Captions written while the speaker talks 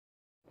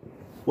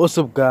What's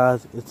up,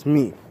 guys? It's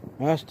me,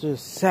 Master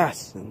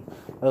Assassin.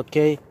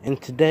 Okay,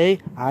 and today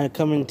I am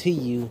coming to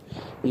you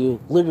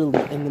literally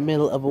in the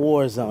middle of a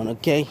war zone.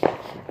 Okay,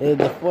 it's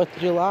the 4th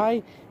of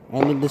July,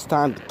 and it is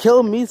time to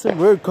kill me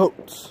some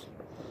redcoats.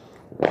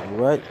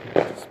 Alright,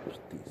 let's put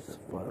these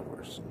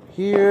fireworks in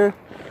here.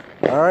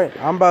 Alright,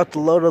 I'm about to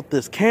load up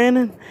this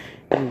cannon,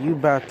 and you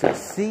about to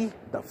see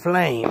the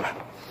flame.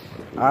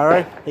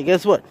 Alright, hey,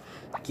 guess what?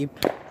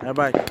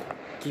 Everybody,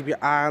 keep your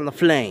eye on the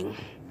flame.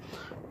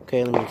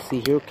 Okay, let me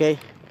see here, okay?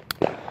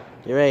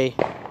 You ready?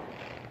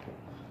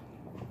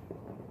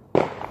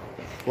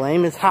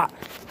 Flame is hot.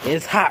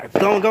 It's hot.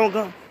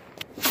 Go.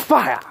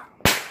 Fire!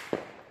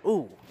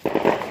 Ooh.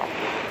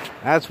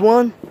 That's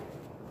one.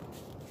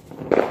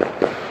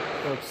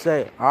 Let's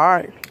say,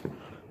 alright.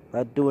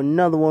 I'll do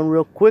another one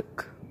real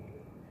quick.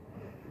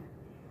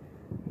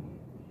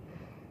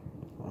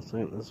 I'll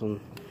say this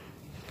one.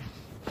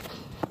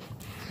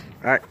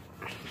 Alright.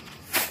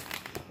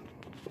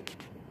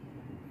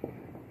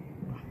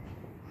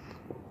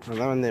 Well,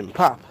 that one didn't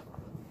pop.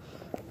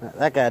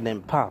 That guy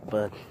didn't pop,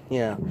 but,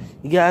 you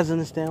guys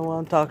understand what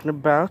I'm talking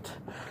about.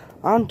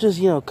 I'm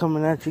just,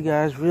 coming at you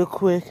guys real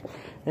quick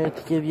and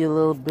to give you a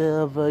little bit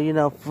of,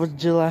 4th of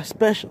July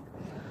special.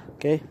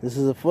 Okay, this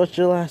is a 4th of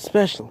July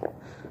special.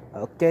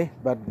 Okay,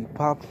 about to be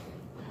popped.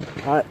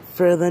 Alright,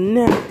 for the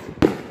neck.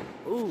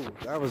 Ooh,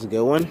 that was a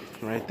good one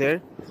right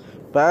there.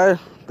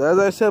 But, as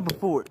I said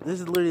before, this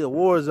is literally a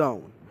war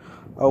zone.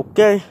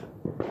 Okay?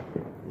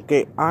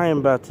 Okay, I am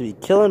about to be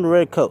killing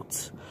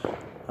redcoats.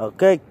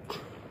 Okay.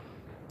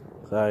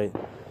 Sorry. Ain't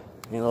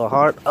a little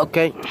hard.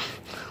 Okay.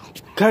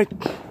 Okay.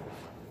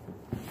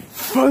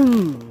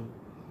 Boom.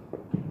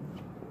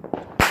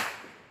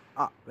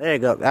 Ah, there you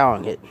go. That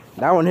one hit.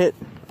 That one hit.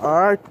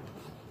 Alright.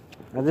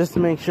 Now just to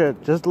make sure,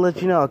 just to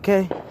let you know,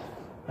 okay?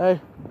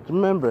 Hey,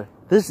 remember,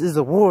 this is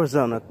a war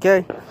zone,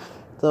 okay?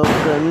 So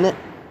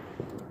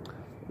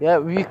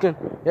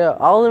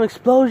all them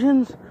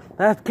explosions,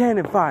 that's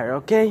cannon fire,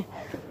 okay?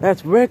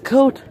 That's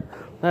redcoat.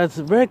 That's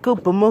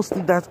redcoat, but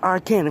mostly that's our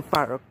cannon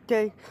fire,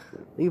 okay?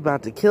 We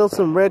about to kill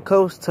some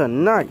redcoats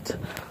tonight.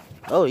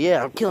 Oh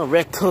yeah, I'm killing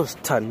redcoats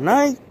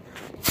tonight.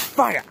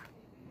 Fire!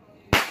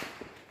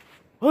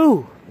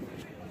 Woo!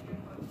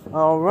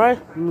 Alright,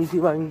 let me see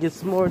if I can get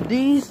some more of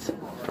these.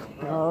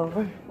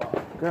 Alright,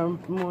 grab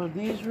some more of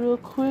these real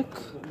quick.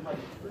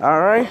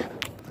 Alright,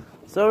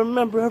 so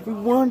remember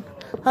everyone,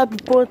 happy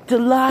 4th of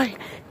July,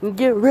 and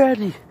get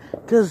ready.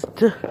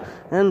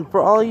 And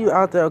for all you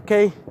out there,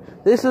 okay?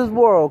 This is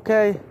war,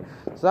 okay?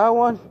 So I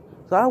want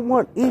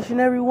each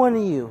and every one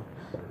of you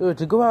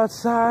to go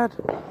outside,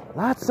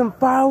 light some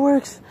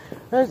fireworks,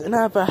 and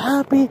have a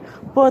happy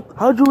 4th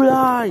of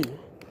July.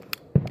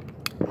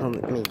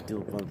 Let me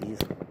do one of these.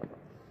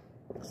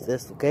 What's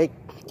this, okay?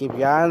 Keep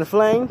your eye on the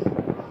flame.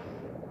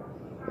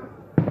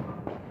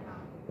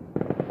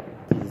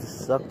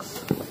 This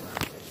sucks.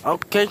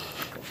 Okay.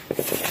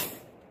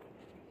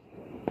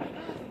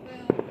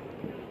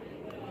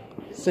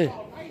 See.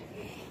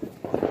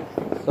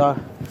 So,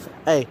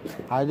 hey,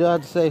 I do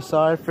have to say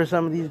sorry for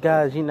some of these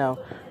guys,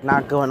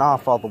 not going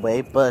off all the way,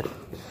 but,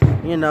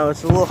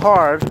 it's a little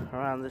hard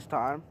around this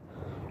time.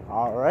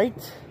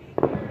 Alright.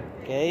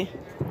 Okay.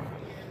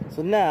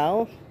 So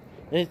now,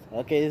 it's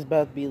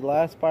about to be the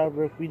last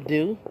firework we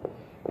do.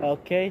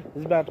 Okay.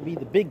 It's about to be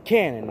the big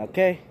cannon,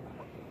 okay?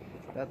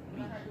 About to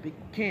be the big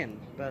cannon.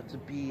 It's about to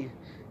be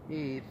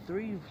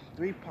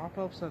three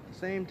pop-ups at the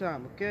same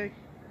time, okay?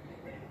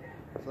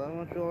 So I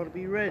want you all to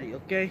be ready,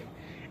 okay?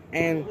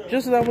 And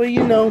just so that way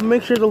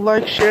make sure to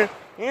like, share,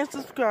 and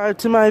subscribe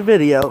to my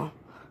video.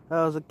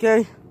 That was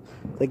okay?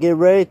 So get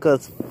ready,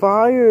 cause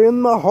fire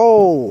in the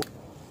hole.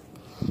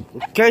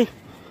 Okay?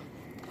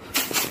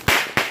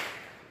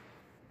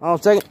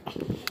 Hold on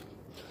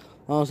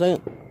a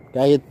second.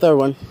 Gotta hit the third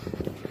one.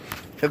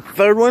 Hit the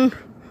third one.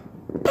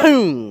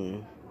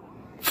 Boom!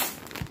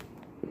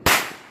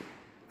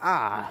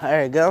 Ah,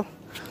 there you go.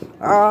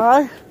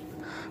 Alright,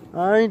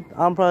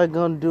 I'm probably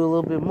gonna do a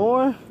little bit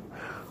more.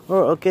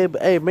 Okay,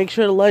 but hey, make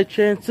sure to like,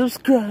 share, and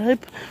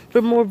subscribe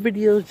for more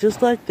videos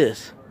just like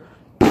this.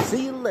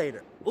 See you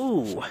later.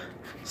 Ooh,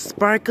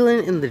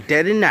 sparkling in the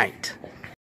dead of night.